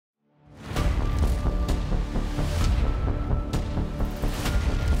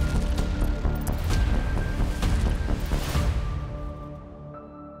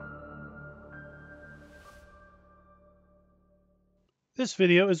This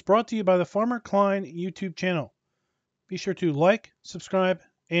video is brought to you by the Farmer Klein YouTube channel. Be sure to like, subscribe,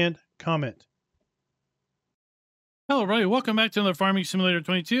 and comment. Hello everybody, welcome back to another Farming Simulator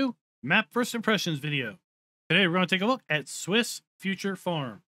 22 Map First Impressions video. Today we're going to take a look at Swiss Future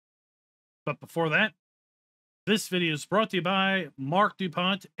Farm. But before that, this video is brought to you by Mark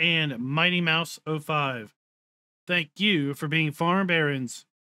DuPont and Mighty Mouse 05. Thank you for being farm barons.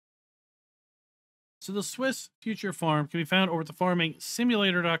 So the Swiss Future Farm can be found over at the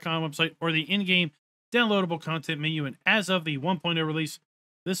farmingsimulator.com website or the in-game downloadable content menu, and as of the 1.0 release,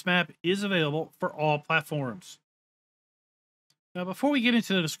 this map is available for all platforms. Now, before we get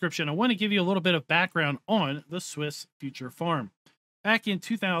into the description, I want to give you a little bit of background on the Swiss Future Farm. Back in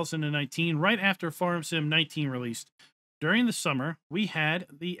 2019, right after Farm Sim 19 released, during the summer, we had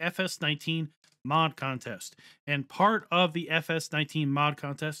the FS19 mod contest. And part of the FS19 mod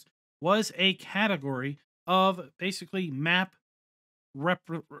contest was a category of basically map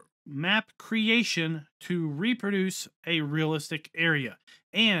creation to reproduce a realistic area.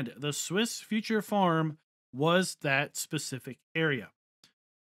 And the Swiss Future Farm was that specific area.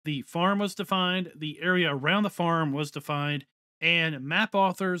 The farm was defined, the area around the farm was defined, and map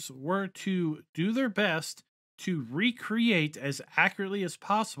authors were to do their best to recreate as accurately as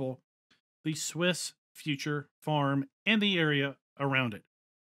possible the Swiss Future Farm and the area around it.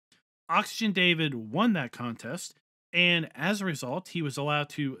 Oxygendavid won that contest, and as a result, he was allowed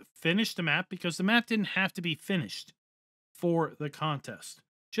to finish the map because the map didn't have to be finished for the contest.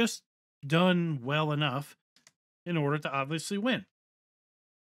 Just done well enough in order to obviously win.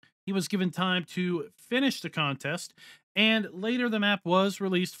 He was given time to finish the contest, and later the map was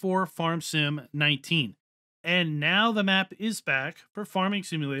released for Farm Sim 19. And now the map is back for Farming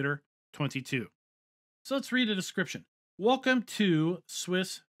Simulator 22. So let's read a description. Welcome to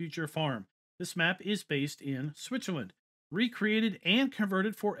Swiss Future Farm. This map is based in Switzerland, recreated and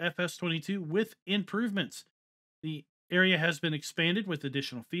converted for FS22 with improvements. The area has been expanded with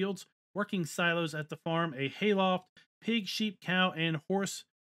additional fields, working silos at the farm, a hayloft, pig, sheep, cow, and horse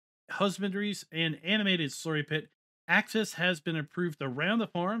husbandries, and animated slurry pit. Access has been improved around the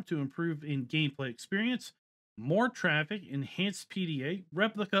farm to improve in gameplay experience. More traffic, enhanced PDA,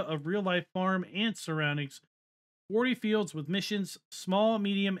 replica of real-life farm and surroundings, 40 fields with missions, small,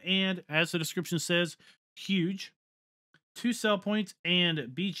 medium, and, as the description says, huge. 2 sell points and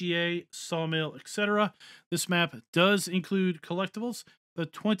BGA, sawmill, etc. This map does include collectibles, the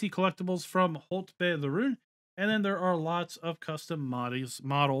 20 collectibles from Holt Bay Larune, and then there are lots of custom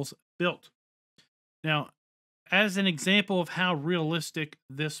models built. Now, as an example of how realistic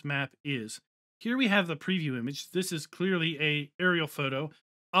this map is, here we have the preview image. This is clearly an aerial photo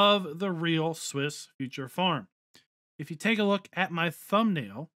of the real Swiss Future Farm. If you take a look at my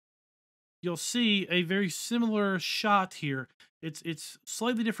thumbnail, you'll see a very similar shot here. It's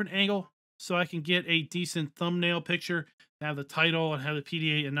slightly different angle, so I can get a decent thumbnail picture, have the title and have the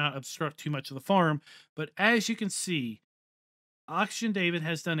PDA and not obstruct too much of the farm. But as you can see, Oxygendavid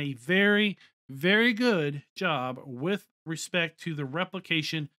has done a very, very good job with respect to the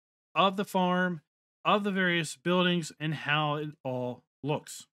replication of the farm, of the various buildings, and how it all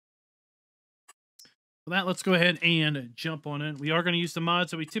looks. For that, let's go ahead and jump on in. We are going to use the mods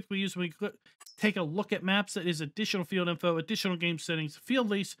that we typically use when we take a look at maps. That is additional field info, additional game settings, field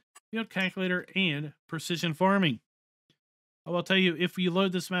lease, field calculator, and precision farming. I will tell you, if we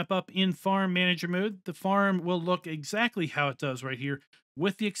load this map up in farm manager mode, the farm will look exactly how it does right here,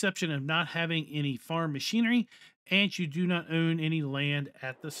 with the exception of not having any farm machinery, and you do not own any land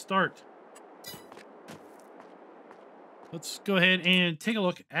at the start. Let's go ahead and take a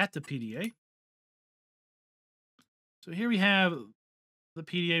look at the PDA. So here we have the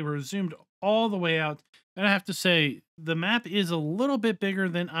PDA. We're zoomed all the way out. And I have to say, the map is a little bit bigger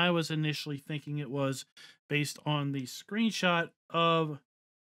than I was initially thinking it was based on the screenshot of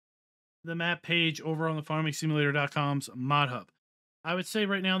the map page over on the farmingsimulator.com's mod hub. I would say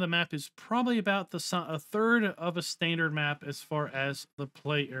right now the map is probably about a third of a standard map as far as the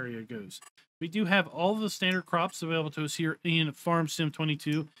play area goes. We do have all of the standard crops available to us here in Farm Sim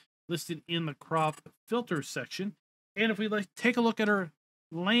 22 listed in the crop filter section. And if we take a look at our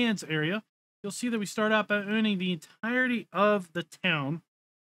lands area, you'll see that we start out by owning the entirety of the town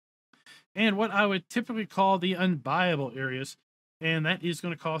and what I would typically call the unbuyable areas. And that is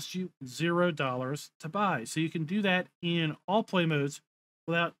going to cost you $0 to buy. So you can do that in all play modes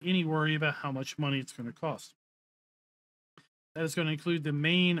without any worry about how much money it's going to cost. That is going to include the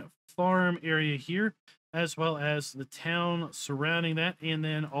main farm area here, as well as the town surrounding that, and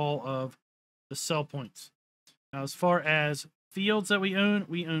then all of the sell points. Now, as far as fields that we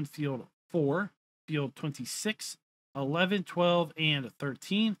own field 4, field 26, 11, 12, and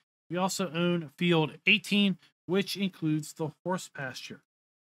 13. We also own field 18, which includes the horse pasture.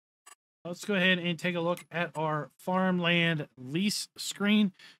 Let's go ahead and take a look at our farmland lease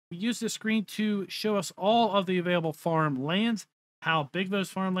screen. We use this screen to show us all of the available farmlands, how big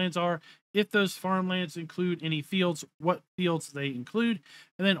those farmlands are, if those farmlands include any fields, what fields they include,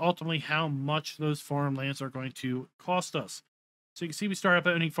 and then ultimately how much those farmlands are going to cost us. So you can see we start up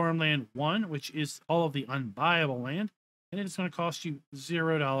owning farmland 1, which is all of the unbuyable land, and it's going to cost you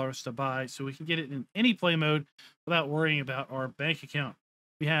 $0 to buy, so we can get it in any play mode without worrying about our bank account.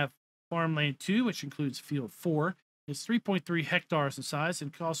 We have farmland 2, which includes field 4, is 3.3 hectares in size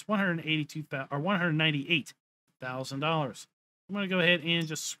and costs $198,000. I'm going to go ahead and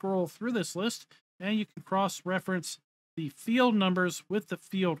just scroll through this list, and you can cross-reference the field numbers with the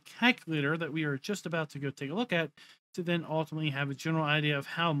field calculator that we are just about to go take a look at to then ultimately have a general idea of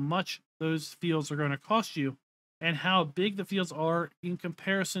how much those fields are going to cost you and how big the fields are in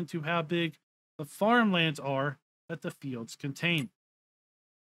comparison to how big the farmlands are that the fields contain.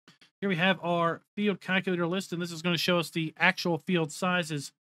 Here we have our field calculator list, and this is going to show us the actual field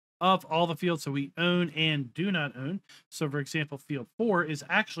sizes of all the fields that we own and do not own. So, for example, field 4 is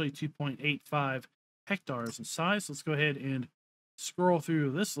actually 2.85 hectares in size. Let's go ahead and scroll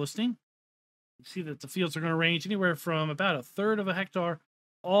through this listing. You see that the fields are going to range anywhere from about 1/3 of a hectare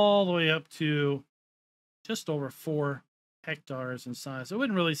all the way up to just over 4 hectares in size. I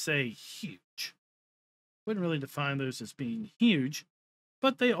wouldn't really say huge. Wouldn't really define those as being huge,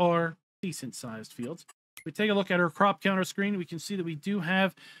 but they are decent sized fields. If we take a look at our crop counter screen, we can see that we do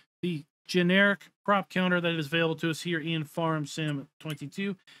have the generic crop counter that is available to us here in Farm Sim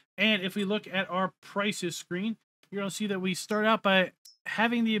 22. And if we look at our prices screen, you're going to see that we start out by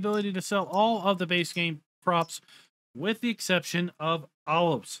having the ability to sell all of the base game crops with the exception of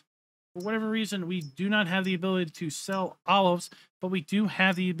olives. For whatever reason, we do not have the ability to sell olives, but we do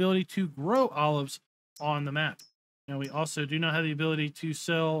have the ability to grow olives on the map. Now, we also do not have the ability to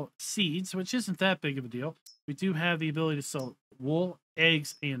sell seeds, which isn't that big of a deal. We do have the ability to sell wool,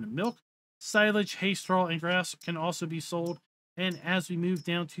 eggs, and milk. Silage, hay, straw, and grass can also be sold. And as we move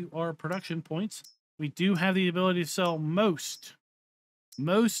down to our production points, we do have the ability to sell most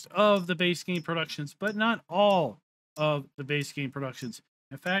of the base game productions, but not all of the base game productions.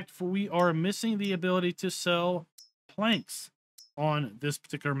 In fact, we are missing the ability to sell planks on this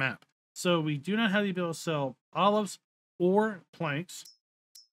particular map. So we do not have the ability to sell olives or planks.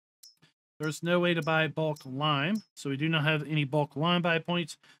 There's no way to buy bulk lime, so we do not have any bulk lime buy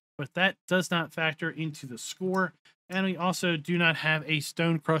points, but that does not factor into the score. And we also do not have a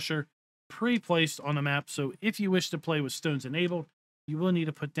stone crusher pre-placed on the map, so if you wish to play with stones enabled, you will need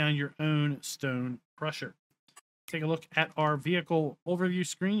to put down your own stone crusher. Take a look at our vehicle overview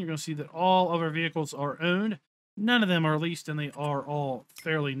screen. You're going to see that all of our vehicles are owned. None of them are leased, and they are all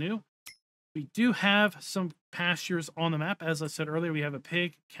fairly new. We do have some pastures on the map. As I said earlier, we have a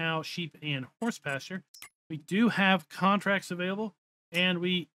pig, cow, sheep, and horse pasture. We do have contracts available, and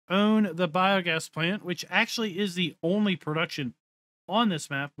we own the biogas plant, which actually is the only production on this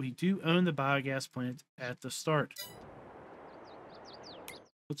map. We do own the biogas plant at the start.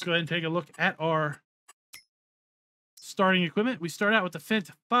 Let's go ahead and take a look at our starting equipment. We start out with the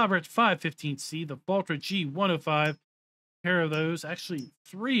Fendt 515C, the Valtra G105, pair of those, actually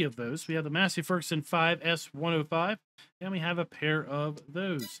 3 of those. We have the Massey Ferguson 5S105, and we have a pair of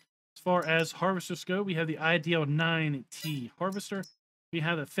those. As far as harvesters go, we have the Ideal 9T harvester. We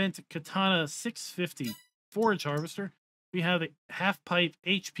have the Fendt Katana 650 forage harvester. We have the half pipe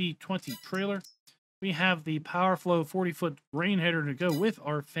HP20 trailer. We have the PowerFlow 40-foot grain header to go with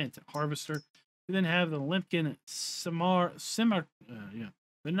our Fendt harvester. We then have the Limken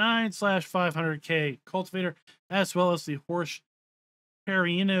the 9/500K cultivator, as well as the Horsch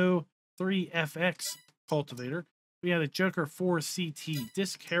Perino 3FX cultivator. We have the Joker 4CT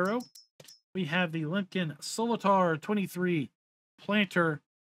disc harrow. We have the Limken Solitar 23 planter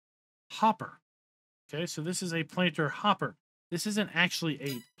hopper. Okay, so this is a planter hopper. This isn't actually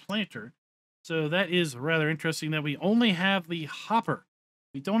a planter. So that is rather interesting that we only have the hopper.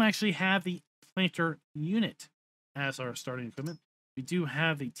 We don't actually have the planter unit as our starting equipment. We do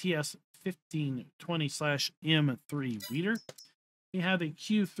have the TS 1520/M3 weeder. We have the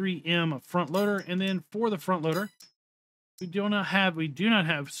Q3M front loader, and then for the front loader, we do not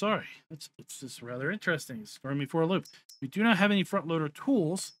have, sorry, it's just rather interesting. It's throwing me for a loop. We do not have any front loader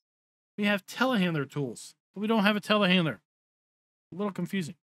tools. We have telehandler tools, but we don't have a telehandler. A little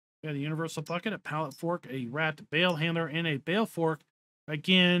confusing. We have the universal bucket, a pallet fork, a wrapped bale handler, and a bale fork.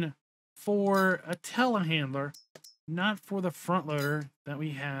 Again, for a telehandler, not for the front loader that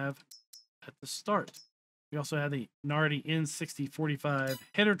we have at the start. We also have the Nardi N6045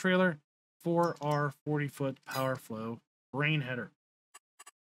 header trailer for our 40-foot power flow grain header.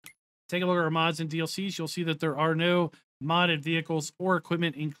 Take a look at our mods and DLCs. You'll see that there are no modded vehicles or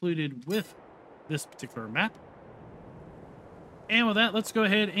equipment included with this particular map. And with that, let's go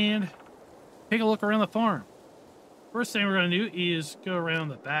ahead and take a look around the farm. First thing we're going to do is go around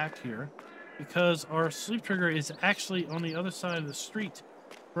the back here, because our sleep trigger is actually on the other side of the street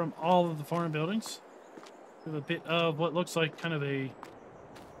from all of the farm buildings. We have a bit of what looks like kind of a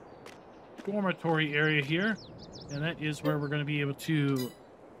dormitory area here, and that is where we're going to be able to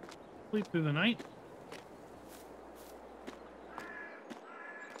sleep through the night.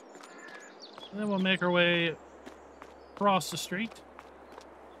 And then we'll make our way across the street.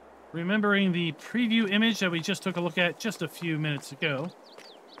 Remembering the preview image that we just took a look at just a few minutes ago.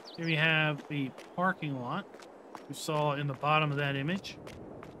 Here we have the parking lot we saw in the bottom of that image.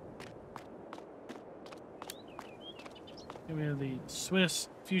 Here we have the Swiss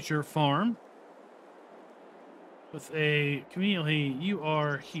Future Farm with a, conveniently, you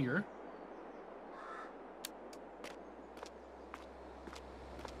are here.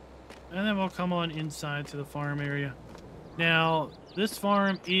 And then we'll come on inside to the farm area. Now, this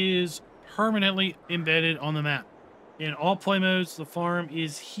farm is permanently embedded on the map. In all play modes, the farm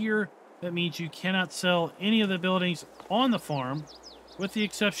is here. That means you cannot sell any of the buildings on the farm, with the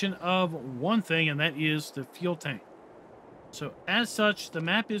exception of one thing, and that is the fuel tank. So as such, the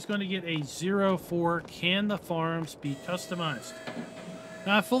map is going to get a 0 for can the farms be customized.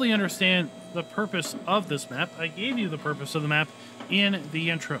 Now, I fully understand the purpose of this map. I gave you the purpose of the map in the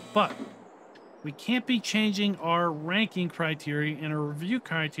intro, but we can't be changing our ranking criteria and our review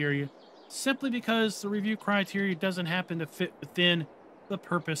criteria simply because the review criteria doesn't happen to fit within the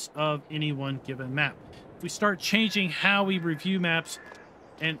purpose of any one given map. If we start changing how we review maps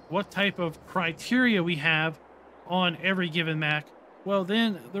and what type of criteria we have on every given map, well,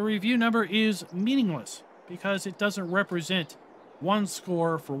 then the review number is meaningless because it doesn't represent one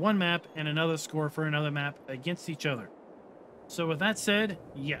score for one map and another score for another map against each other. So with that said,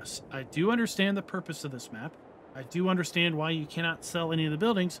 yes, I do understand the purpose of this map. I do understand why you cannot sell any of the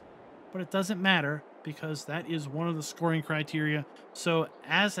buildings, but it doesn't matter because that is one of the scoring criteria. So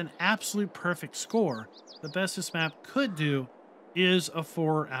as an absolute perfect score, the best this map could do is a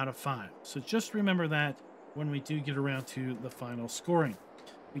 4 out of 5. So just remember that when we do get around to the final scoring.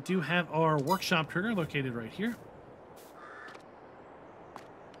 We do have our workshop trigger located right here.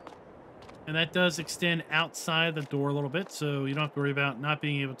 And that does extend outside the door a little bit, so you don't have to worry about not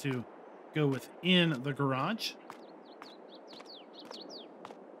being able to go within the garage.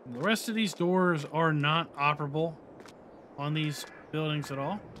 And the rest of these doors are not operable on these buildings at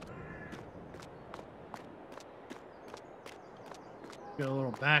all. Got a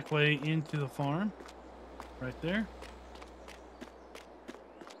little back way into the farm right there.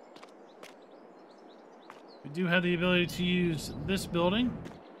 We do have the ability to use this building.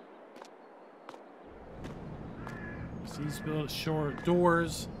 These short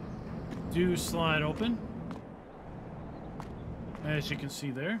doors do slide open, as you can see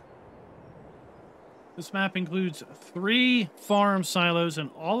there. This map includes 3 farm silos,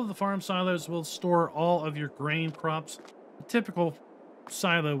 and all of the farm silos will store all of your grain crops. A typical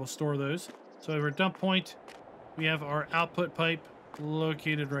silo will store those. So at our dump point, we have our output pipe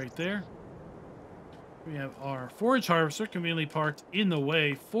located right there. We have our forage harvester conveniently parked in the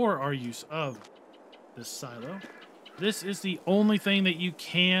way for our use of this silo. This is the only thing that you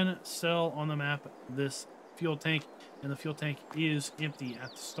can sell on the map, this fuel tank, and the fuel tank is empty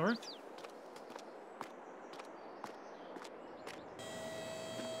at the start.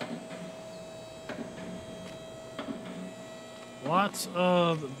 Lots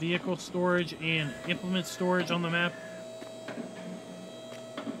of vehicle storage and implement storage on the map.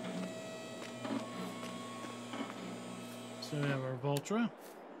 So we have our Voltra.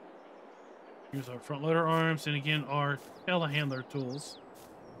 Here's our front loader arms, and again, our telehandler tools,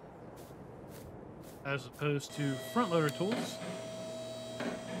 as opposed to front loader tools.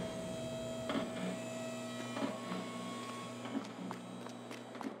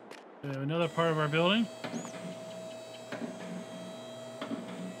 We have another part of our building.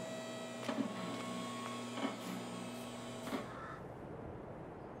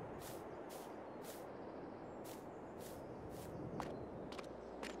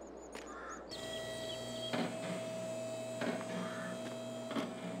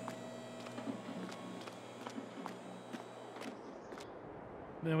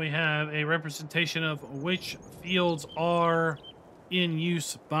 Then we have a representation of which fields are in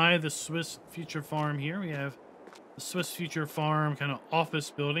use by the Swiss Future Farm here. We have the Swiss Future Farm kind of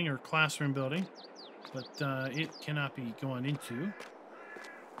office building or classroom building. but it cannot be going into.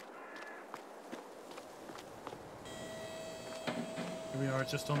 Here we are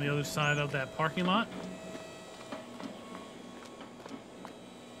just on the other side of that parking lot.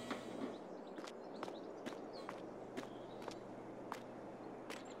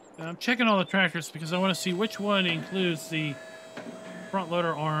 I'm checking all the tractors because I want to see which one includes the front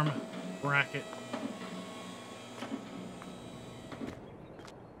loader arm bracket.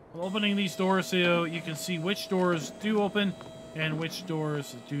 Opening these doors so you can see which doors do open and which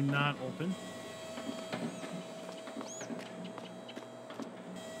doors do not open.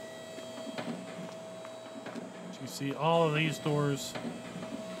 So you see all of these doors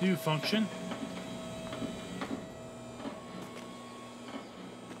do function.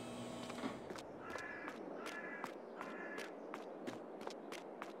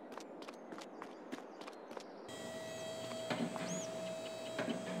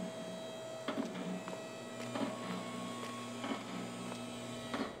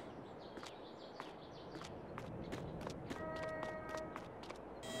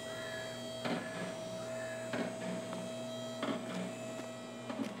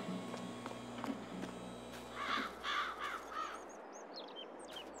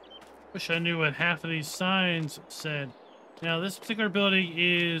 Wish I knew what half of these signs said. Now, this particular building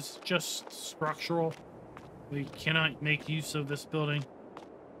is just structural. We cannot make use of this building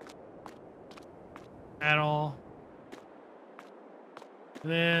at all.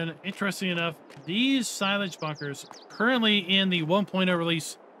 Then, interesting enough, these silage bunkers currently in the 1.0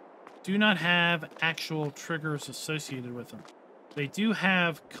 release do not have actual triggers associated with them. They do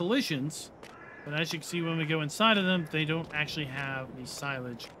have collisions, but as you can see when we go inside of them, they don't actually have the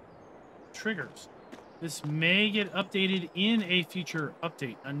silage triggers. This may get updated in a future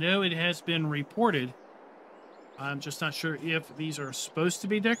update. I know it has been reported. I'm just not sure if these are supposed to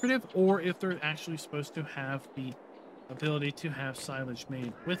be decorative or if they're actually supposed to have the ability to have silage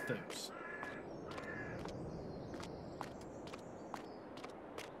made with those.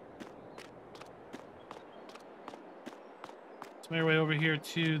 Let's make our way over here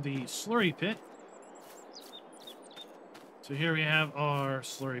to the slurry pit. So here we have our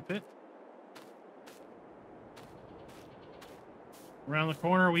slurry pit. Around the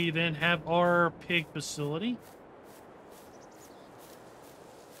corner, we then have our pig facility.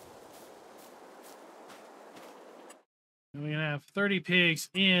 And we're going to have 30 pigs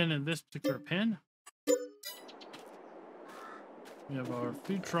in this particular pen. We have our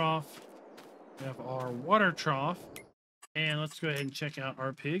food trough. We have our water trough. And let's go ahead and check out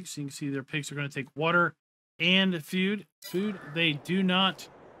our pigs. You can see their pigs are going to take water and food. They do not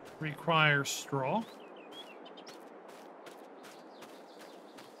require straw.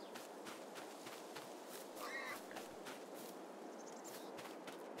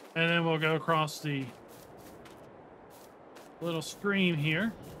 And then we'll go across the little stream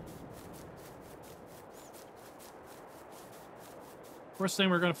here. First thing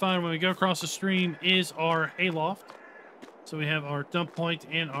we're going to find when we go across the stream is our hayloft. So we have our dump point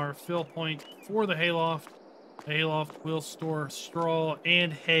and our fill point for the hayloft. The hayloft will store straw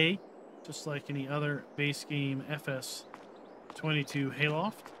and hay, just like any other base game FS22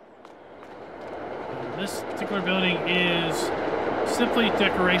 hayloft. This particular building is simply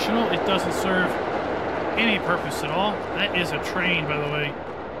decorational. It doesn't serve any purpose at all. That is a train, by the way,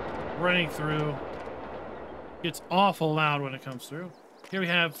 running through. It's awful loud when it comes through. Here we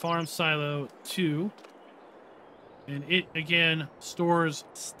have Farm Silo 2. And it, again, stores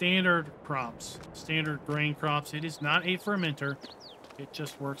standard crops, standard grain crops. It is not a fermenter. It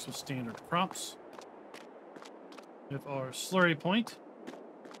just works with standard crops. We have our slurry point.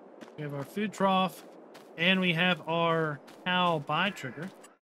 We have our food trough. And we have our cow buy trigger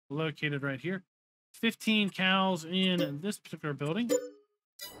located right here. 15 cows in this particular building.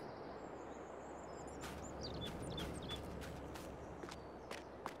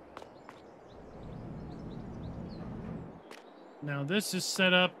 Now this is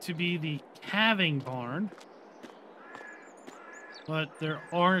set up to be the calving barn, but there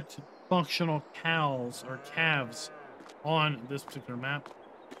aren't functional cows or calves on this particular map.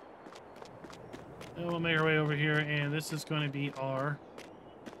 And we'll make our way over here, and this is going to be our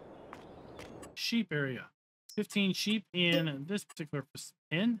sheep area. 15 sheep in this particular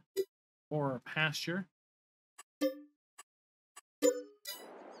pen or pasture.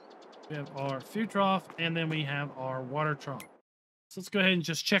 We have our food trough, and then we have our water trough. So let's go ahead and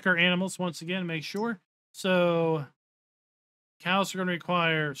just check our animals once again, make sure. So cows are going to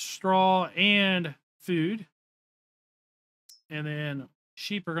require straw and food. And then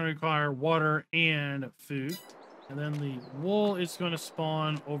sheep are going to require water and food. And then the wool is going to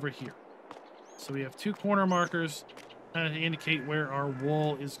spawn over here. So we have 2 corner markers kind of to indicate where our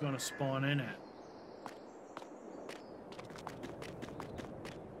wool is going to spawn in at.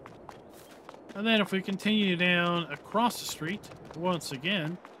 And then if we continue down across the street, once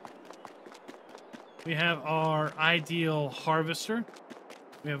again, we have our ideal harvester.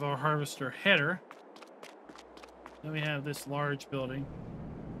 We have our harvester header. Then we have this large building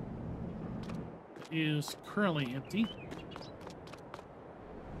that is currently empty.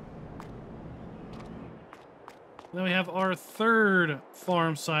 Then we have our third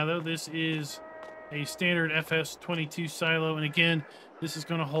farm silo. This is a standard FS22 silo. And again, this is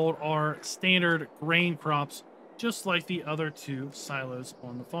going to hold our standard grain crops, just like the other 2 silos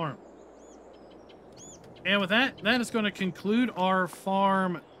on the farm. And with that, that is going to conclude our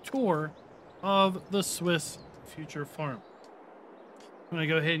farm tour of the Swiss Future Farm. I'm going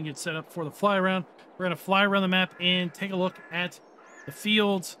to go ahead and get set up for the fly around. We're going to fly around the map and take a look at the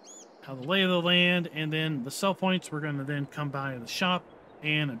fields, how the lay of the land, and then the sell points. We're going to then come by the shop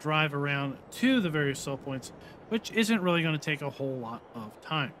and drive around to the various sell points, which isn't really going to take a whole lot of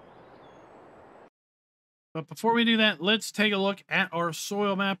time. But before we do that, let's take a look at our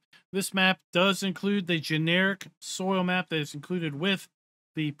soil map. This map does include the generic soil map that is included with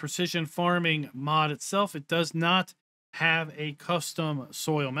the Precision Farming mod itself. It does not have a custom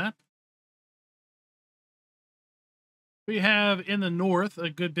soil map. We have in the north a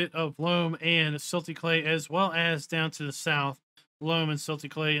good bit of loam and silty clay, as well as down to the south, loam and silty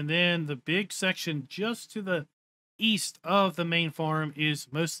clay. And then the big section just to the east of the main farm is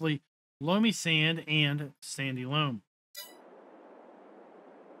mostly loamy sand and sandy loam.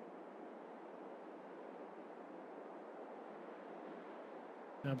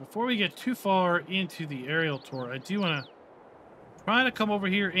 Now, before we get too far into the aerial tour, I do want to try to come over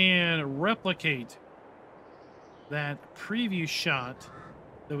here and replicate that preview shot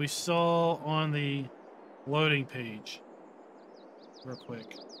that we saw on the loading page real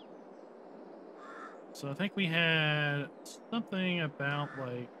quick. So I think we had something about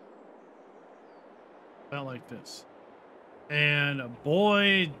like this. And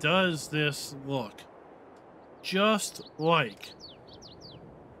boy, does this look just like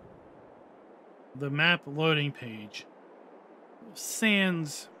the map loading page,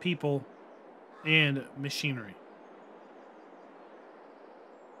 sans people and machinery.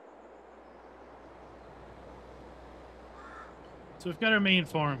 So we've got our main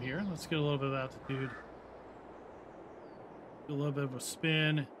farm here. Let's get a little bit of altitude. Do a little bit of a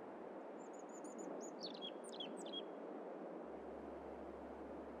spin.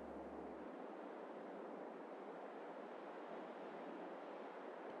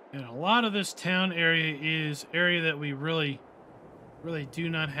 And a lot of this town area is area that we really do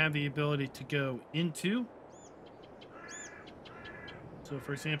not have the ability to go into. So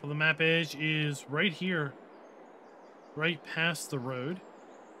for example, the map edge is right here, right past the road.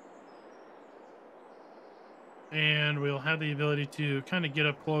 And we'll have the ability to kind of get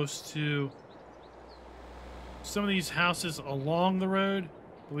up close to some of these houses along the road,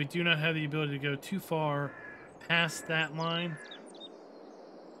 but we do not have the ability to go too far past that line,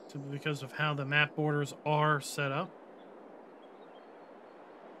 simply because of how the map borders are set up.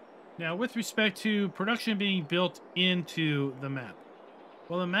 Now, with respect to production being built into the map,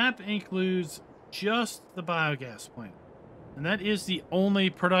 well, the map includes just the biogas plant, and that is the only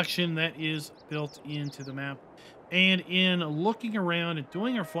production that is built into the map. And in looking around and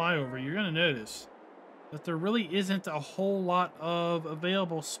doing our flyover, you're going to notice that there really isn't a whole lot of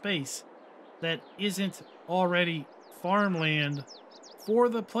available space that isn't already farmland for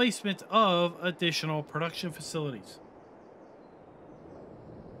the placement of additional production facilities.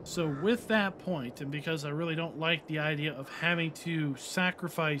 So with that point, and because I really don't like the idea of having to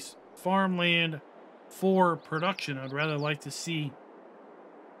sacrifice farmland for production, I'd rather like to see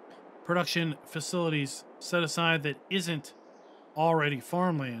production facilities set aside that isn't already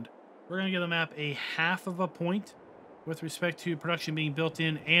farmland. We're going to give the map a half of a point with respect to production being built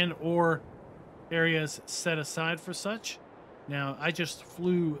in and or areas set aside for such. Now, I just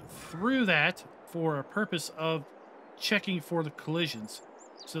flew through that for a purpose of checking for the collisions.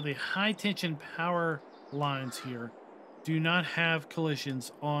 So the high tension power lines here do not have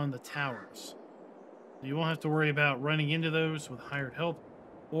collisions on the towers. You won't have to worry about running into those with hired help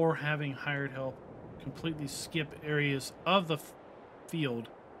or having hired help completely skip areas of the field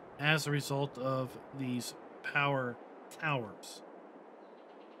as a result of these power towers.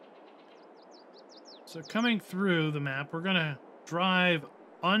 So coming through the map, we're going to drive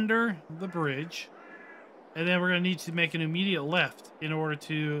under the bridge, and then we're going to need to make an immediate left in order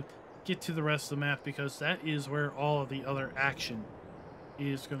to get to the rest of the map, because that is where all of the other action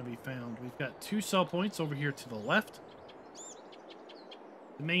is going to be found. We've got 2 sell points over here to the left.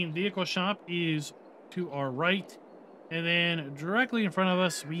 The main vehicle shop is to our right. And then directly in front of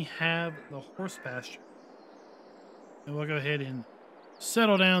us, we have the horse pasture. And we'll go ahead and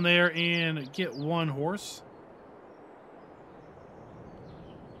settle down there and get 1 horse.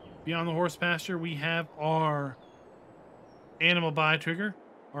 Beyond the horse pasture, we have our animal buy trigger,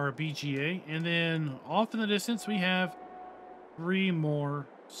 our BGA. And then off in the distance, we have 3 more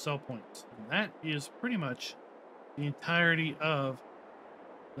sell points. And that is pretty much the entirety of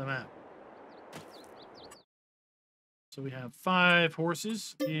the map. So we have 5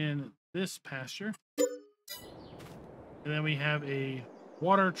 horses in this pasture. And then we have a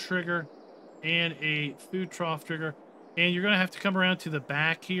water trigger and a food trough trigger. And you're going to have to come around to the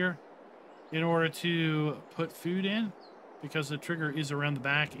back here in order to put food in, because the trigger is around the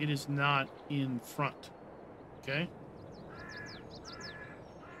back. It is not in front. Okay?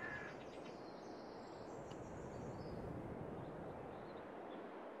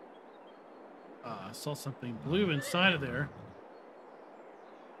 I saw something blue inside of there.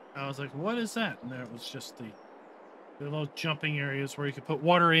 I was like, what is that? And there it was just the little jumping areas where you could put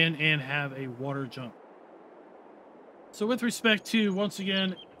water in and have a water jump. So with respect to, once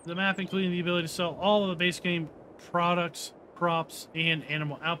again, the map including the ability to sell all of the base game products, crops, and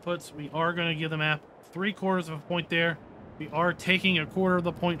animal outputs, we are going to give the map 3/4 of a point there. We are taking 1/4 of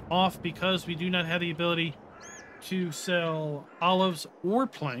the point off because we do not have the ability to sell olives or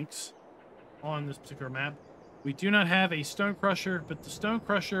planks on this particular map. We do not have a stone crusher, but the stone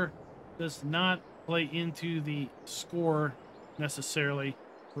crusher does not play into the score necessarily.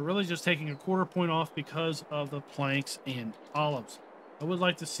 We're really just taking 1/4 point off because of the planks and olives. I would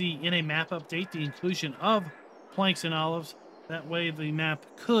like to see in a map update the inclusion of planks and olives. That way the map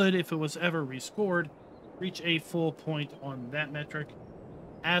could, if it was ever rescored, reach a full point on that metric.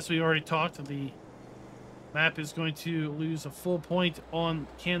 As we already talked, the map is going to lose a full point on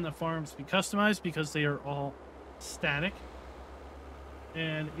can the farms be customized because they are all static.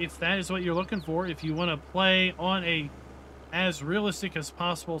 And if that is what you're looking for, if you want to play on a as realistic as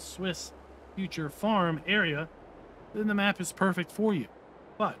possible Swiss future farm area, then the map is perfect for you.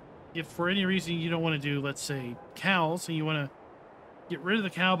 But if for any reason you don't want to do, let's say, cows, and you want to get rid of the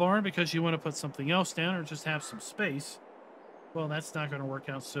cow barn because you want to put something else down or just have some space, well, that's not going to work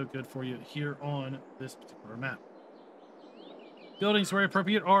out so good for you here on this particular map. Buildings where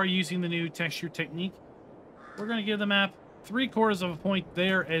appropriate are using the new texture technique. We're going to give the map 3/4 of a point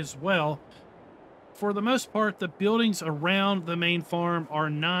there as well. For the most part, the buildings around the main farm are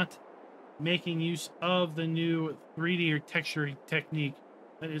not making use of the new 3D or texture technique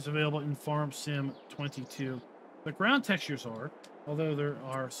that is available in Farm Sim 22. The ground textures are, although there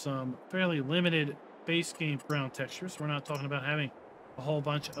are some fairly limited base game ground textures. We're not talking about having a whole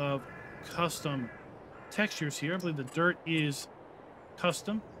bunch of custom textures here. I believe the dirt is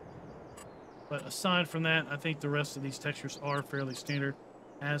custom. But aside from that, I think the rest of these textures are fairly standard,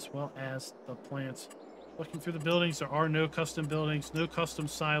 as well as the plants. Looking through the buildings, there are no custom buildings, no custom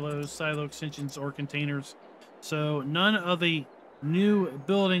silos, silo extensions, or containers. So none of the new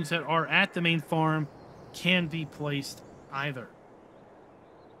buildings that are at the main farm can be placed either.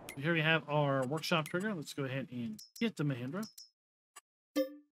 Here we have our workshop trigger. Let's go ahead and get the Mahindra.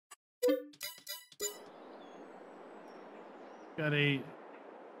 Got a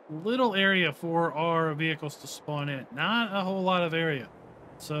little area for our vehicles to spawn in. Not a whole lot of area.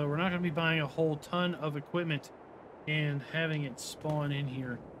 So we're not going to be buying a whole ton of equipment and having it spawn in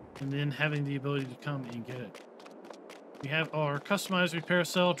here and then having the ability to come and get it. We have our customize, repair,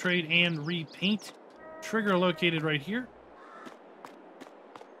 sell, trade, and repaint trigger located right here.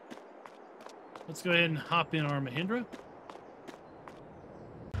 Let's go ahead and hop in our Mahindra.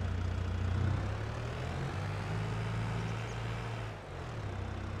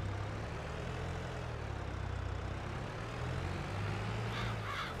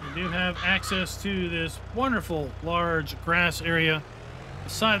 We do have access to this wonderful large grass area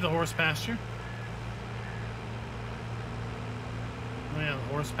beside the horse pasture. We have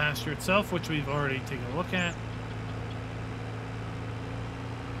the horse pasture itself, which we've already taken a look at.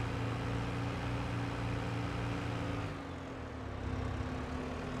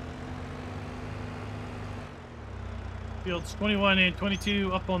 Fields 21 and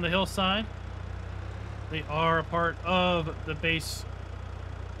 22 up on the hillside. They are a part of the base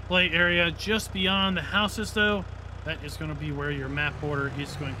play area. Just beyond the houses, though, that is going to be where your map border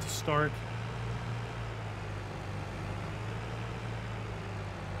is going to start.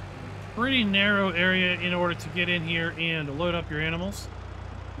 Pretty narrow area in order to get in here and load up your animals.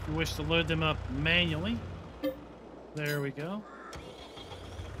 If you wish to load them up manually. There we go.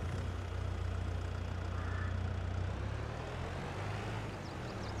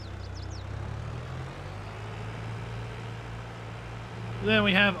 Then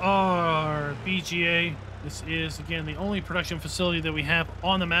we have our BGA. This is, again, the only production facility that we have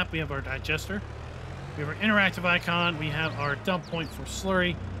on the map. We have our digester. We have our interactive icon. We have our dump point for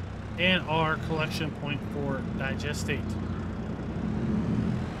slurry and our collection point for digestate.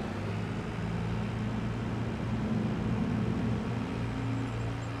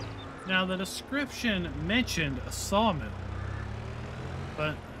 Now, the description mentioned a sawmill,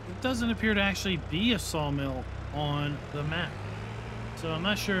 but it doesn't appear to actually be a sawmill on the map. So I'm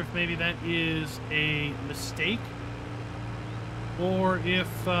not sure if maybe that is a mistake, or if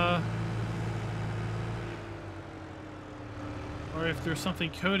there's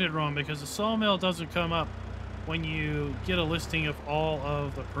something coded wrong, because the sawmill doesn't come up when you get a listing of all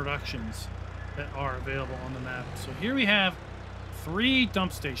of the productions that are available on the map. So here we have 3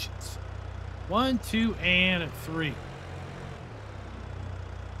 dump stations. 1, 2, and 3.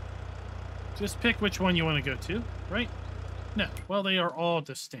 Just pick which one you want to go to, right? No. Well, they are all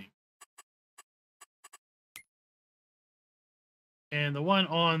distinct. And the one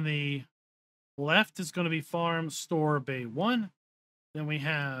on the left is going to be Farm Store Bay 1. Then we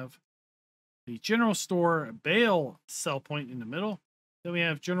have the General Store Bale Sell Point in the middle. Then we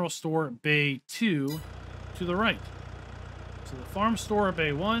have General Store Bay 2 to the right. So the Farm Store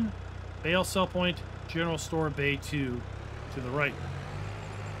Bay 1, Bale Sell Point, General Store Bay 2 to the right.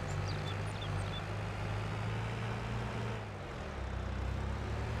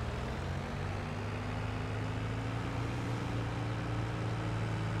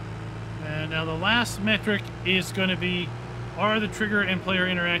 And now the last metric is going to be, are the trigger and player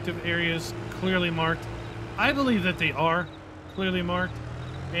interactive areas clearly marked? I believe that they are clearly marked,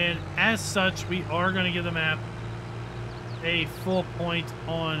 and as such, we are going to give the map a full point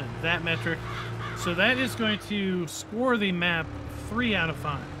on that metric. So that is going to score the map 3 out of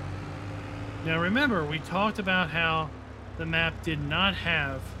 5. Now remember, we talked about how the map did not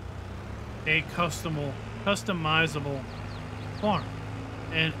have a customizable farm.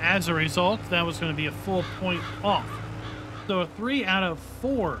 And as a result, that was going to be a full point off. So a 3 out of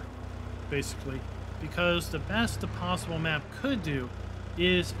 4, basically, because the best the possible map could do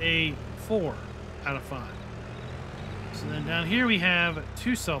is a 4 out of 5. So then down here we have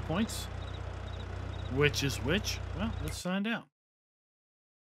 2 sell points. Which is which? Well, let's find out.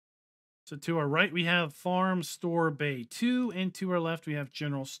 So to our right, we have Farm Store Bay 2, and to our left, we have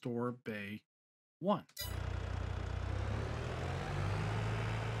General Store Bay 1.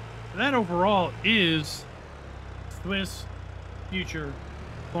 That overall is Swiss Future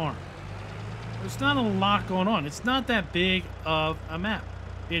Farm. There's not a lot going on. It's not that big of a map.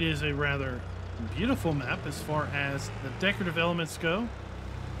 It is a rather beautiful map as far as the decorative elements go.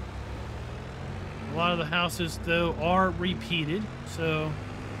 A lot of the houses, though, are repeated, so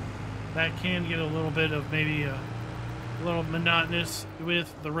that can get a little bit of maybe a little monotonous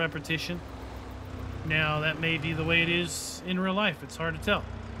with the repetition. Now, that may be the way it is in real life. It's hard to tell.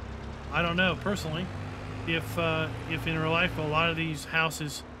 I don't know, personally, if in real life a lot of these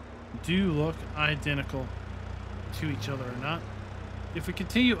houses do look identical to each other or not. If we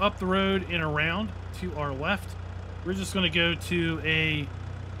continue up the road and around to our left, we're just going to go to a,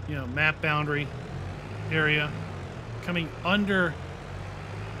 map boundary area coming under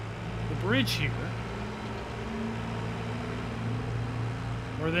the bridge here.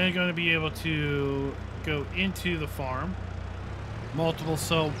 We're then going to be able to go into the farm.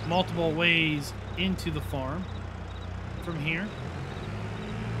 Multiple ways into the farm from here.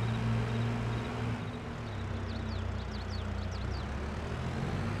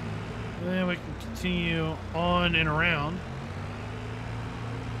 And then we can continue on and around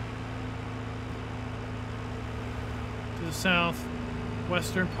to the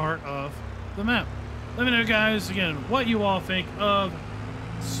southwestern part of the map. Let me know, guys, again, what you all think of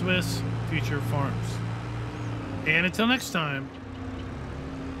Swiss Future Farms. And until next time,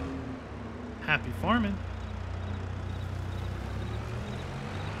 happy farming.